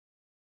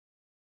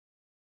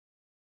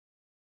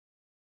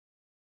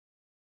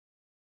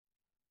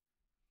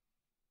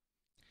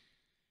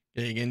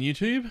Hey again,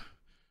 YouTube.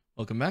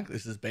 Welcome back.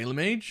 This is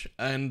BalorMage,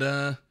 and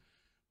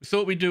we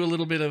thought we'd do a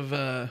little bit of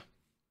a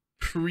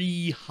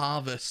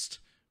pre-harvest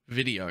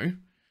video,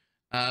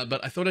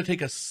 but I thought I'd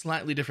take a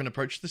slightly different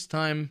approach this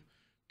time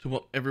to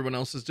what everyone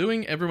else is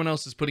doing. Everyone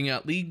else is putting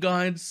out league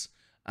guides.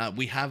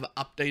 We have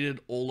updated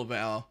all of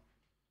our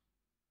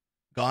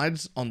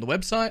guides on the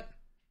website,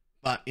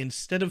 but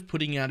instead of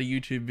putting out a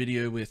YouTube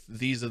video with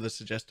these are the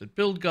suggested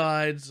build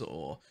guides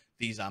or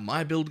these are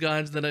my build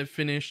guides that I've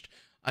finished,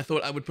 I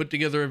thought I would put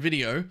together a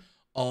video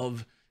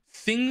of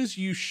things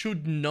you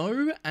should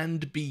know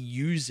and be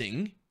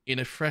using in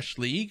a fresh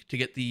league to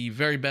get the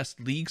very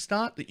best league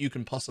start that you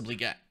can possibly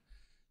get.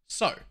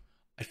 So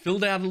I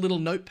filled out a little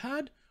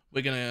notepad.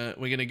 We're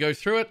gonna go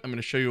through it. I'm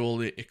gonna show you all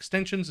the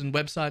extensions and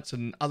websites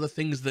and other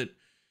things that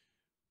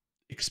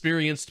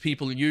experienced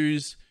people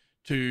use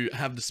to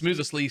have the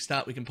smoothest league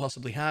start we can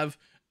possibly have,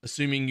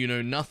 assuming you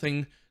know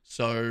nothing.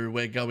 So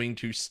we're going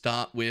to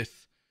start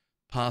with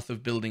Path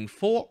of Building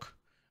Fork.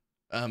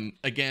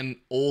 Again,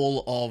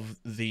 all of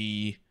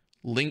the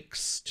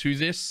links to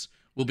this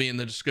will be in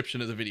the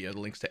description of the video,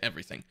 the links to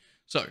everything.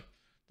 So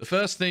the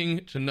first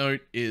thing to note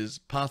is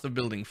Path of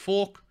Building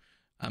Fork.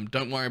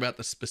 Don't worry about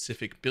the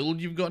specific build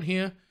you've got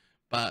here,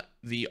 but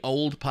the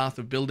old Path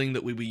of Building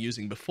that we were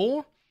using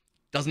before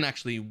doesn't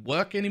actually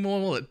work anymore.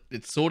 Well,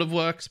 it sort of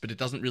works, but it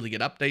doesn't really get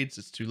updates.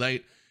 It's too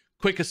late.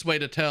 Quickest way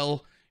to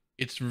tell,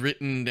 it's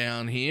written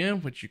down here,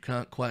 which you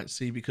can't quite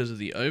see because of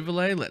the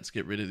overlay. Let's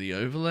get rid of the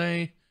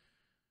overlay.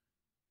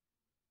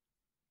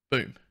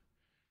 Boom.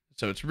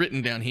 So it's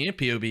written down here,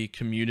 POE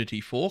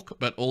Community Fork,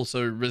 but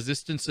also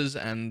resistances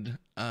and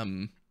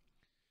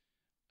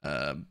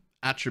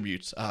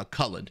attributes are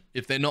colored.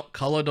 If they're not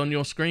colored on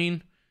your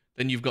screen,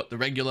 then you've got the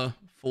regular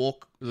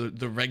fork,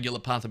 the regular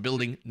Path of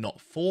Building,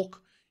 not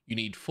fork. You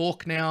need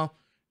fork now.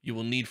 You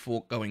will need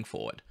fork going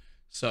forward.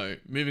 So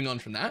moving on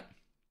from that,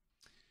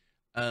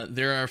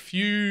 there are a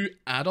few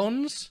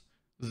add-ons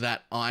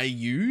that I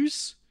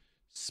use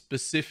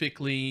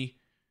specifically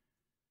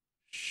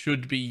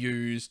should be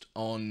used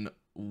on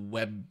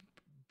web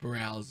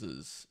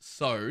browsers.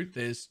 So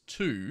there's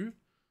two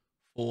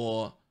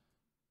for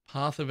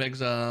Path of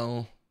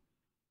Exile.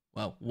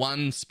 Well,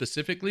 one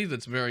specifically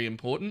that's very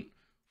important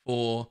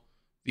for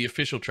the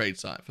official trade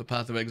site for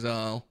Path of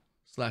Exile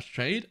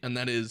 /trade, and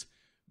that is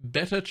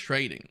Better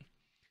Trading.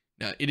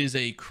 Now, it is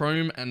a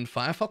Chrome and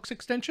Firefox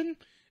extension,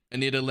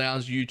 and it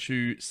allows you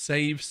to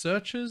save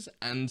searches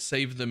and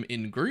save them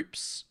in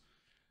groups.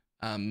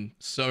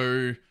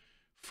 So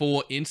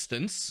for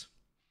instance,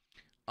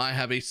 I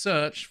have a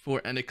search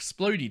for an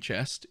explodey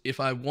chest if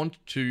I want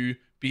to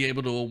be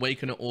able to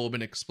awaken an orb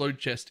and explode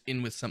chest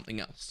in with something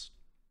else.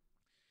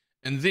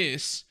 And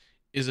this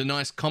is a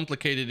nice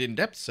complicated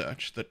in-depth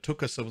search that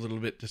took us a little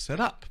bit to set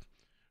up,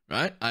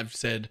 right? I've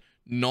said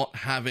not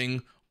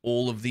having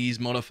all of these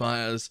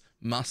modifiers,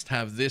 must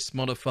have this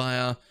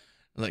modifier,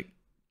 like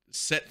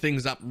set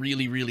things up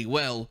really, really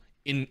well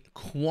in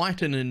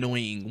quite an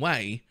annoying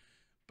way,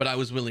 but I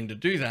was willing to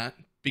do that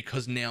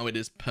because now it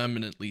is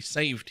permanently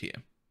saved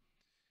here.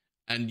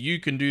 And you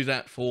can do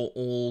that for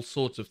all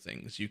sorts of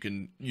things. You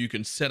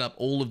can set up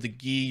all of the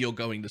gear you're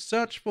going to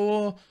search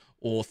for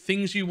or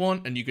things you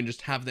want, and you can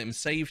just have them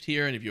saved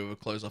here. And if you ever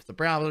close off the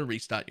browser,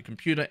 restart your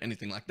computer,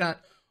 anything like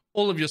that,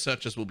 all of your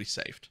searches will be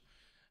saved.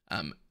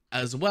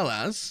 As well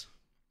as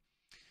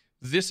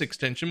this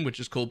extension, which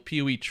is called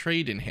POE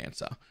Trade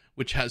Enhancer,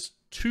 which has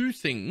two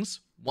things,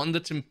 one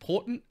that's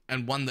important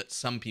and one that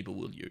some people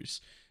will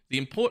use. The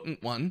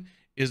important one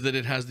is that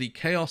it has the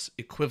chaos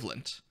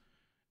equivalent.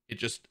 It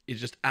just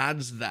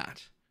adds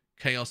that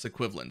chaos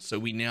equivalent. So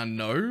we now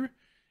know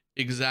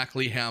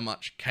exactly how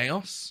much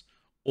chaos,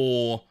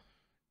 or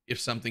if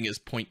something is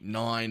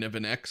 0.9 of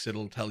an X,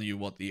 it'll tell you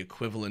what the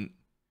equivalent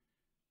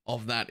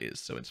of that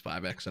is. So it's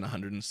 5X and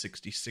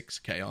 166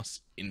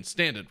 chaos in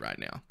standard right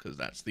now, because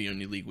that's the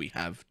only league we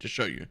have to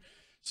show you.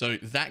 So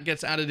that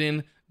gets added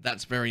in.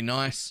 That's very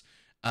nice.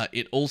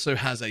 It also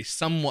has a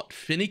somewhat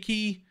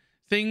finicky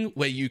thing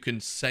where you can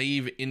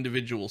save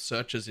individual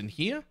searches in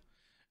here,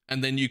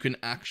 and then you can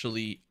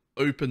actually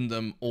open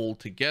them all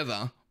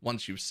together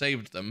once you've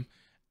saved them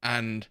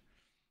and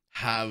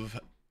have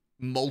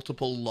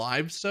multiple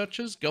live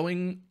searches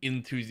going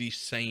into the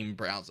same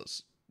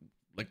browsers,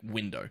 like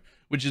window,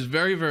 which is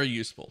very, very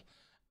useful.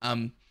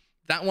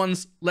 That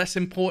one's less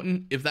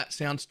important. If that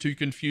sounds too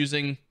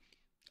confusing,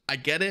 I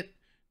get it,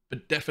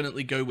 but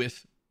definitely go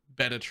with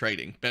Better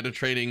Trading. Better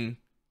Trading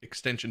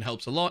extension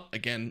helps a lot.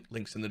 Again,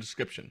 links in the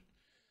description.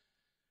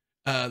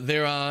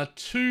 There are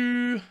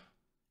two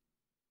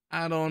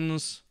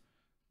add-ons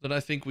that I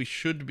think we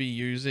should be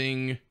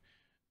using.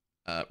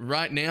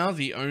 Right now,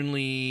 the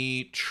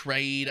only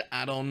trade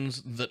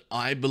add-ons that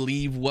I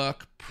believe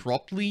work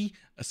properly,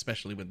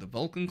 especially with the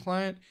Vulkan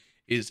client,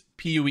 is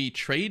POE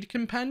Trade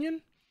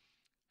Companion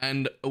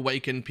and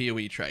Awaken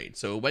POE Trade.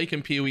 So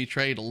Awaken POE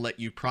Trade will let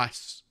you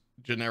price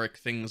generic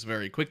things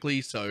very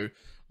quickly. So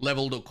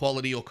leveled or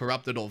quality or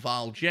corrupted or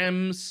vile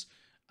gems,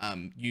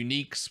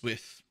 uniques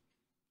with,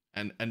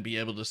 and be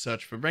able to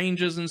search for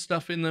ranges and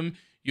stuff in them.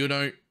 You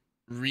don't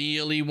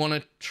really want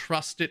to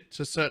trust it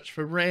to search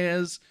for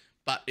rares,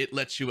 but it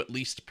lets you at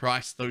least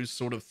price those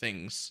sort of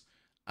things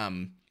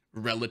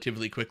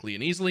relatively quickly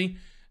and easily.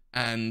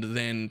 And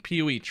then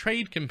PoE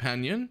Trade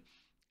Companion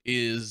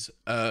is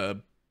a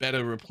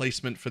better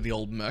replacement for the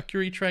old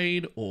Mercury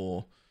trade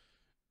or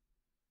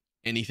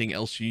anything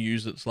else you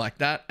use that's like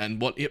that.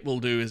 And what it will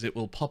do is it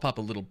will pop up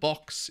a little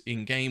box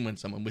in game when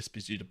someone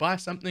whispers you to buy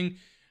something,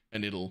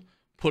 and it'll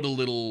put a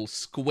little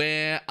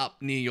square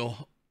up near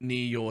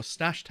your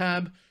stash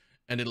tab,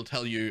 and it'll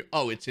tell you,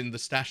 oh, it's in the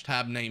stash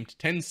tab named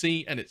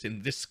 10C and it's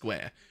in this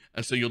square.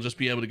 And so you'll just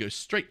be able to go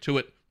straight to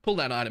it, pull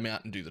that item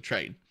out and do the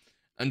trade.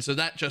 And so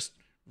that just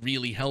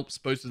really helps.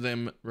 Both of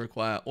them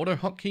require auto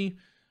hotkey,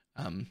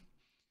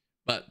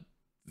 but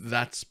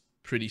that's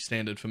pretty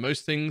standard for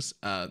most things.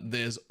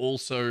 There's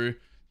also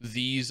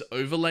these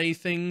overlay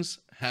things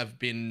have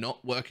been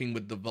not working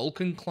with the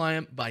Vulkan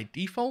client by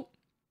default.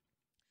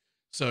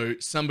 So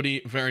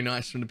somebody very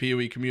nice from the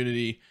PoE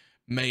community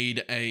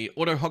made a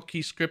auto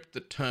hotkey script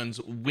that turns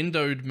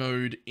windowed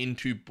mode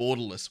into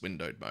borderless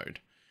windowed mode.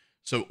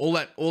 So all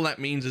that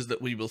means is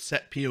that we will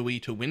set PoE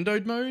to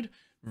windowed mode,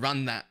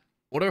 run that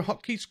auto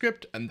hotkey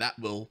script, and that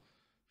will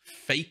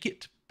fake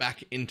it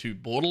back into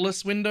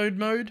borderless windowed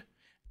mode.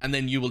 And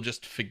then you will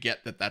just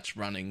forget that that's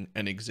running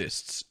and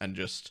exists, and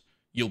just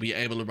you'll be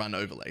able to run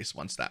overlays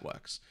once that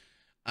works.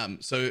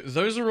 So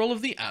those are all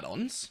of the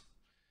add-ons.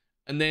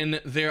 And then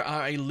there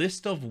are a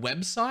list of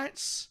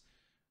websites.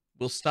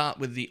 We'll start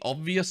with the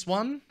obvious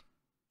one,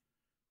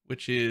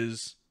 which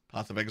is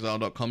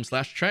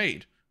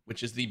pathofexile.com/trade,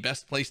 which is the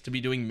best place to be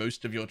doing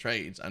most of your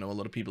trades. I know a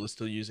lot of people are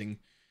still using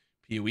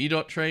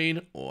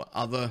PoE.trade or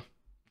other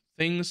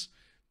things.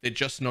 They're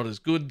just not as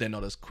good. They're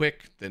not as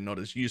quick. They're not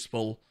as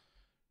useful.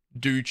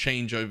 Do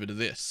change over to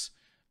this.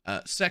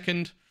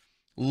 Second,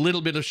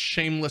 little bit of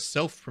shameless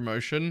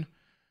self-promotion.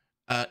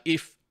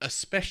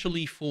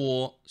 Especially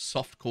for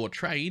softcore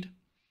trade,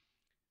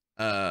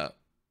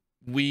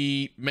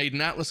 we made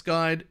an atlas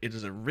guide. It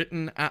is a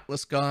written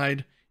atlas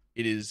guide.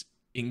 It is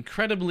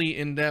incredibly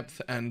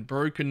in-depth and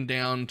broken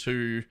down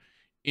to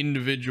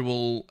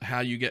individual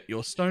how you get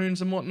your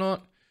stones and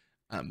whatnot.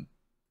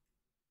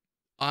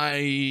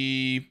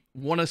 I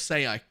want to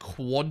say I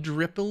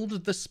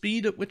quadrupled the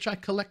speed at which I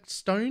collect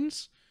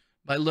stones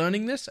by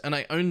learning this, and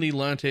I only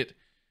learnt it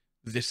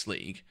this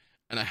league.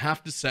 And I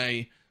have to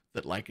say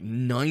that like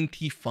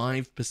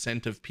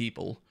 95% of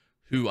people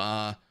who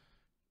are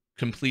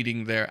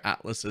completing their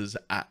atlases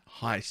at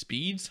high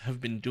speeds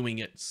have been doing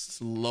it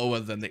slower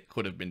than it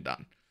could have been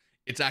done.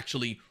 It's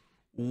actually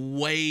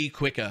way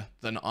quicker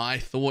than I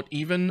thought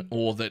even,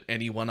 or that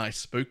anyone I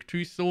spoke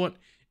to thought.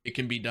 It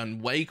can be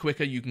done way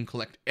quicker. You can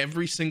collect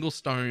every single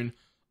stone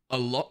a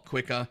lot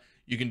quicker.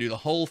 You can do the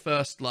whole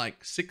first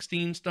like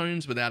 16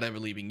 stones without ever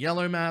leaving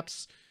yellow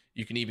maps.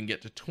 You can even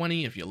get to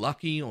 20 if you're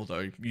lucky,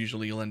 although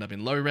usually you'll end up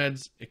in low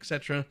reds,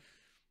 etc.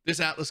 This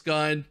atlas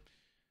guide,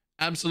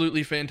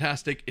 absolutely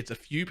fantastic. It's a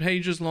few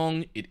pages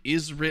long. It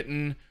is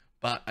written,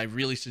 but I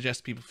really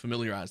suggest people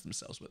familiarize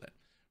themselves with it.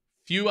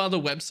 Few other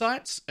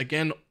websites.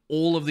 Again,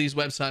 all of these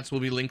websites will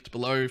be linked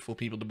below for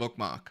people to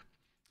bookmark.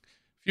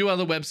 Few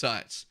other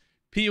websites.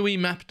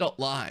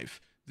 poemap.live.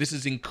 This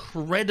is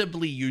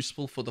incredibly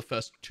useful for the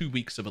first 2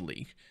 weeks of a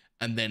league,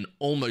 and then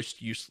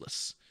almost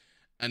useless.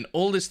 And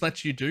all this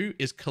lets you do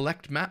is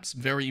collect maps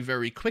very,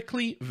 very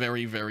quickly,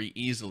 very, very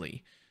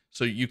easily.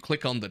 So you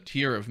click on the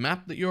tier of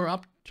map that you're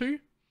up to.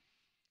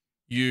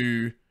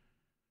 You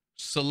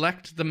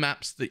select the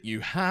maps that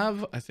you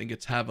have. I think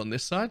it's have on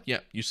this side.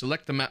 Yeah, you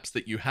select the maps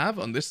that you have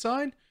on this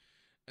side.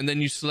 And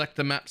then you select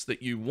the maps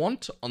that you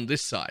want on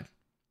this side.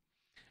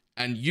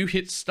 And you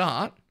hit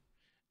start.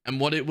 And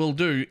what it will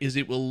do is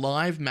it will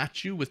live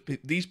match you with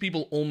these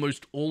people.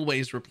 Almost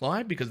always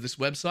reply, because this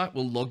website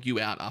will log you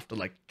out after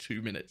like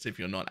 2 minutes if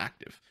you're not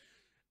active.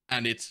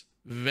 And it's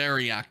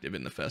very active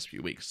in the first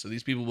few weeks. So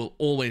these people will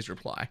always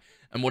reply.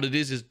 And what it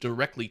is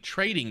directly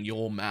trading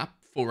your map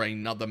for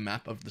another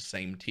map of the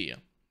same tier.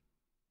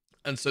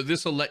 And so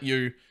this will let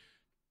you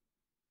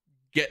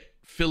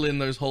fill in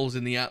those holes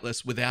in the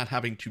atlas without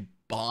having to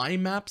buy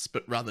maps,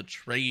 but rather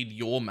trade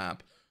your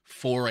map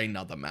for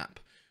another map.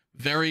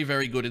 Very,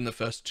 very good in the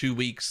first 2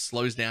 weeks,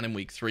 slows down in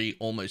week 3,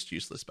 almost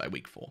useless by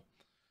week 4.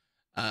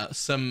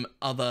 Some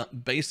other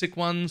basic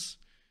ones,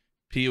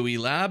 POE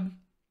Lab.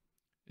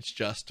 It's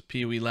just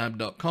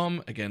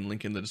poelab.com. Again,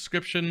 link in the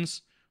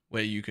descriptions,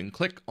 where you can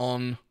click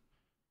on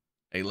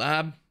a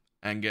lab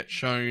and get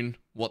shown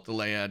what the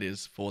layout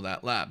is for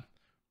that lab,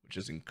 which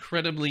is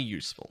incredibly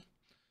useful.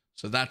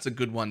 So that's a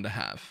good one to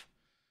have.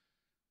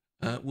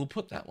 We'll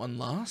put that one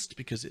last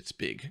because it's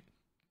big.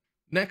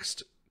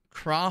 Next,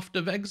 Craft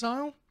of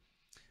Exile.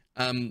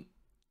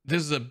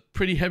 This is a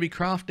pretty heavy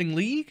crafting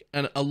league,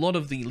 and a lot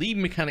of the league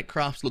mechanic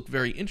crafts look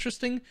very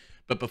interesting,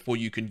 but before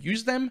you can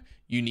use them,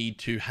 you need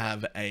to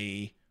have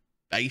a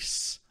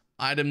base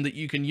item that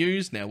you can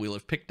use. Now, we'll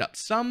have picked up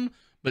some,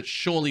 but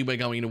surely we're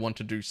going to want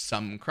to do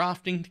some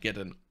crafting to get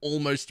an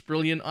almost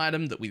brilliant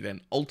item that we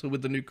then alter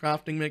with the new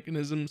crafting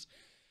mechanisms.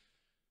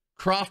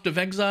 Craft of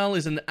Exile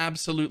is an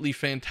absolutely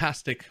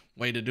fantastic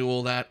way to do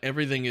all that.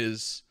 Everything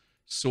is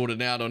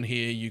sorted out on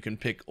here. You can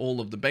pick all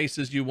of the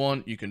bases you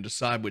want. You can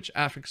decide which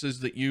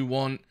affixes that you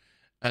want.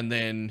 And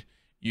then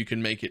you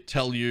can make it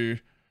tell you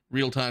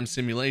real-time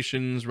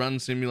simulations, run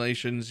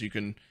simulations. You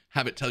can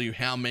have it tell you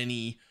how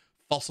many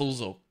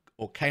fossils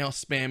or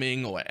chaos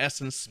spamming or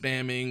essence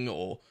spamming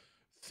or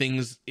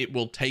things it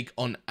will take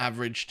on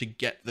average to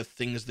get the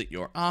things that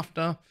you're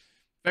after.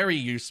 Very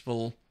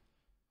useful.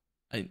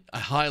 I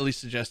highly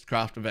suggest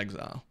Craft of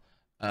Exile.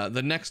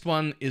 The next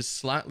one is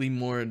slightly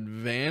more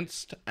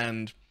advanced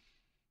and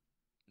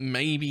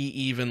maybe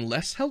even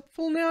less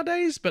helpful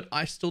nowadays, but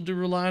I still do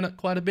rely on it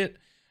quite a bit,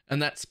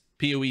 and that's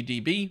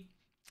PoeDB.tw,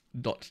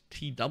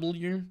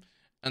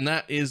 and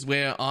that is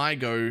where I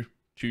go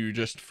to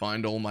just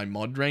find all my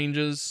mod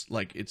ranges.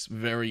 Like, it's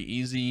very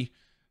easy.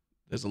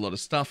 There's a lot of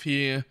stuff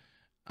here.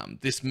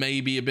 This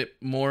may be a bit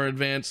more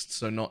advanced,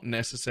 so not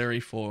necessary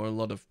for a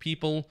lot of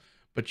people,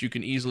 but you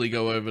can easily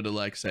go over to,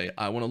 like, say,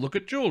 I want to look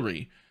at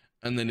jewelry,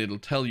 and then it'll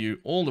tell you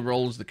all the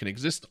roles that can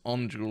exist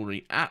on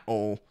jewelry at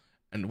all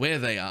and where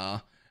they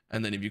are.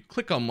 And then if you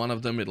click on one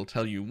of them, it'll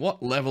tell you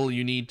what level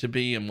you need to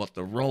be and what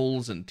the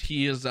roles and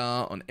tiers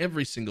are on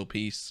every single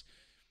piece.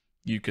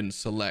 You can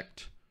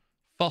select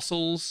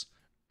fossils,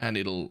 and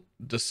it'll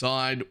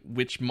decide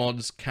which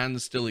mods can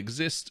still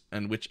exist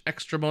and which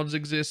extra mods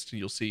exist.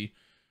 You'll see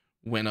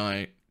when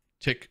I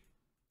tick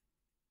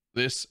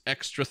this,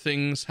 extra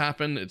things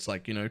happen. It's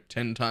like,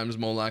 10 times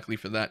more likely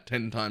for that,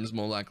 10 times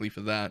more likely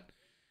for that.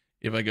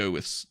 If I go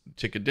with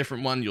tick a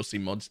different one, you'll see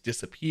mods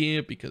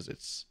disappear because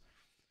it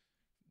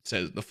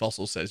says, the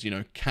fossil says,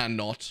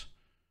 cannot,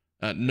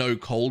 no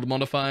cold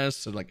modifiers.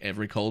 So like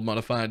every cold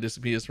modifier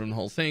disappears from the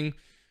whole thing.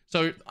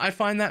 So I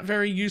find that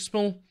very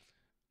useful.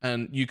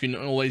 And you can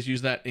always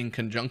use that in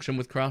conjunction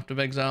with Craft of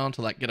Exile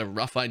to like get a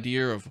rough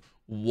idea of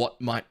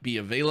what might be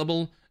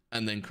available.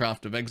 And then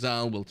Craft of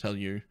Exile will tell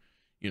you,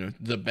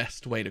 the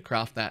best way to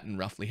craft that and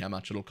roughly how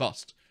much it'll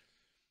cost.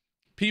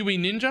 Peewee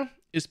Ninja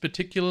is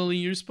particularly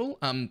useful.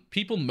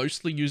 People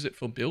mostly use it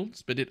for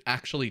builds, but it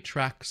actually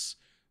tracks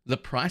the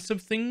price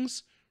of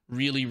things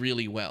really,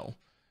 really well.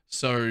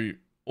 So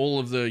all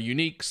of the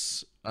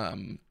uniques,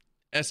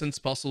 essence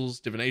fossils,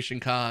 divination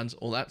cards,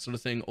 all that sort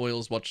of thing,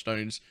 oils,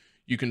 watchstones,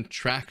 you can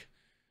track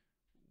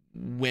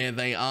where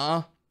they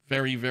are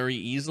very, very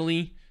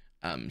easily.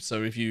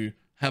 So if you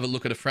have a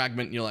look at a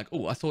fragment and you're like,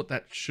 oh, I thought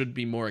that should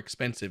be more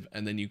expensive,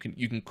 and then you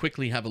can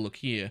quickly have a look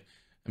here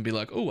and be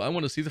like, oh, I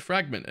want to see the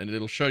fragment, and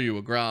it'll show you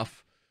a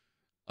graph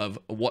of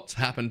what's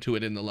happened to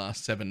it in the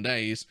last 7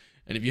 days.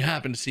 And if you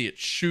happen to see it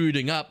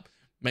shooting up,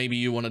 maybe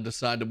you want to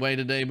decide to wait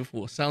a day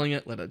before selling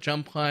it, let it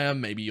jump higher.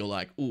 Maybe you're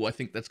like, oh, I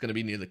think that's going to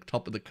be near the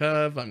top of the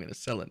curve, I'm going to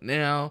sell it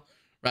now,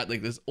 right?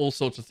 Like, there's all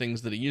sorts of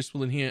things that are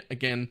useful in here.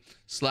 Again,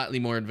 slightly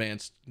more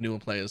advanced, newer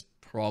players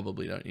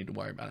probably don't need to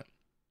worry about it.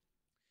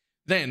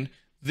 Then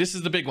this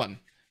is the big one.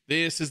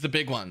 This is the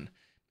big one.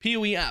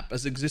 POE App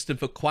has existed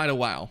for quite a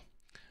while.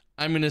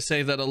 I'm going to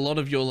say that a lot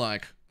of your,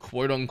 like,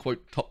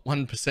 quote-unquote top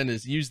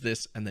 1%ers use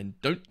this and then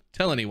don't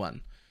tell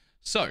anyone.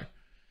 So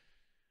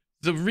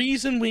the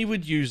reason we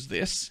would use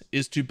this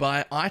is to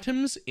buy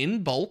items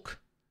in bulk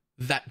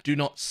that do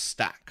not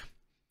stack.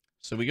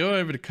 So we go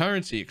over to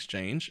currency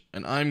exchange,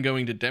 and I'm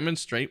going to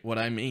demonstrate what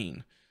I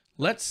mean.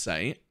 Let's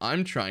say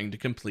I'm trying to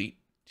complete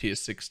tier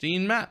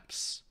 16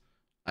 maps.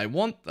 I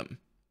want them,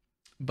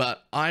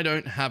 but I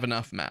don't have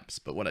enough maps.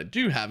 But what I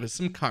do have is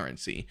some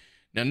currency.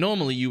 Now,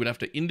 normally you would have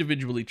to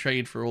individually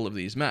trade for all of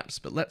these maps,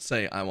 but let's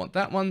say I want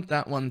that one,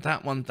 that one,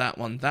 that one, that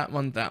one, that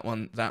one, that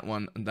one, that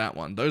one, and that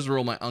one. Those are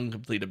all my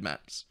uncompleted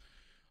maps.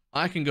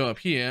 I can go up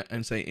here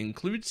and say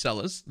include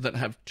sellers that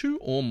have 2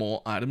 or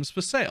more items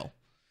for sale.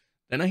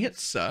 Then I hit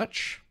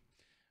search,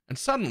 and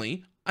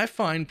suddenly I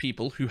find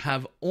people who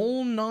have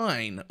all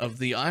 9 of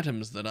the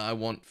items that I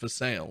want for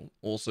sale.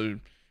 Also,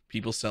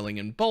 people selling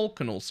in bulk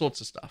and all sorts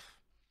of stuff.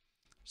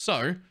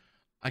 So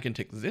I can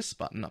tick this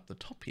button up the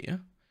top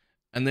here,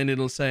 and then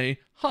it'll say,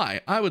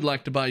 hi, I would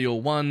like to buy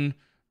your one,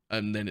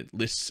 and then it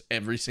lists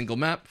every single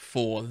map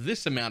for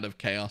this amount of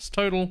chaos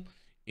total.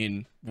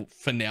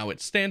 For now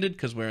it's standard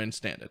because we're in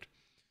standard,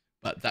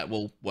 but that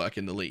will work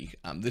in the league.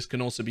 This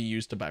can also be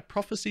used to buy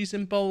prophecies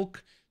in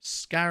bulk,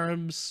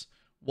 scarabs,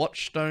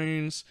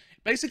 watchstones,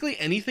 basically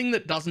anything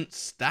that doesn't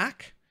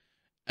stack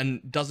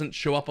and doesn't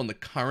show up on the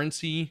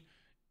currency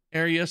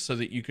area, so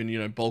that you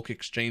can, bulk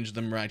exchange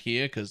them right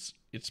here, because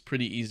it's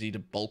pretty easy to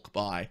bulk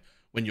buy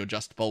when you're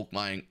just bulk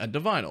buying a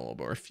divine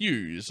orb or a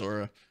fuse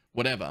or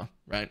whatever,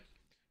 right?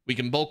 We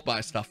can bulk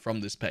buy stuff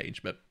from this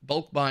page, but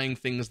bulk buying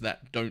things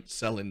that don't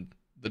sell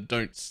that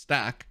don't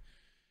stack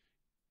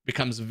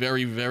becomes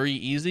very, very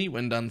easy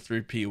when done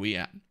through POE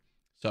App.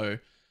 So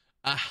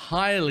I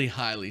highly,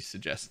 highly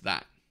suggest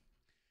that.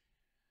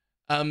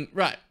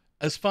 Right,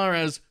 as far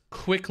as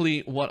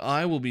quickly what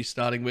I will be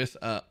starting with,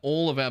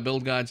 all of our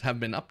build guides have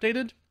been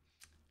updated.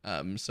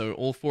 So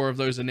all 4 of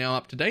those are now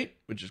up to date,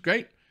 which is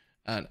great.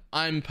 And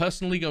I'm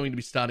personally going to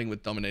be starting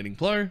with Dominating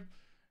Blow.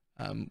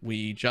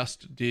 We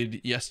just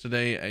did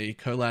yesterday a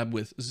collab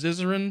with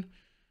Zizaran,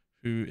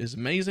 who is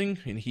amazing,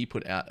 and he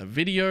put out a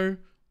video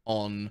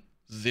on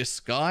this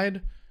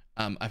guide.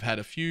 I've had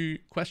a few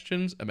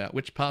questions about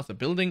which path of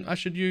building I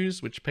should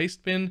use, which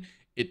paste bin.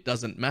 It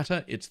doesn't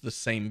matter. It's the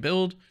same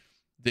build.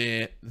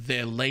 They're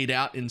laid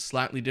out in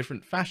slightly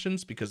different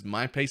fashions because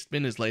my paste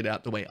bin is laid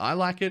out the way I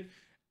like it,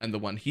 and the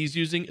one he's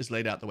using is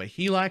laid out the way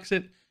he likes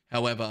it.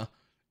 However,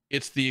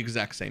 it's the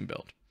exact same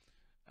build.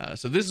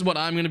 So this is what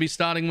I'm going to be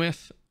starting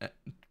with,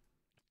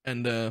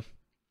 and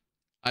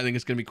I think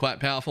it's going to be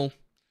quite powerful.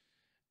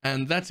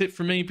 And that's it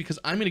for me, because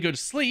I'm going to go to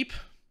sleep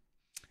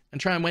and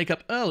try and wake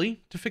up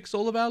early to fix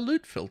all of our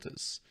loot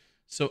filters.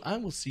 So I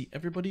will see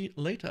everybody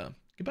later.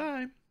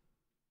 Goodbye.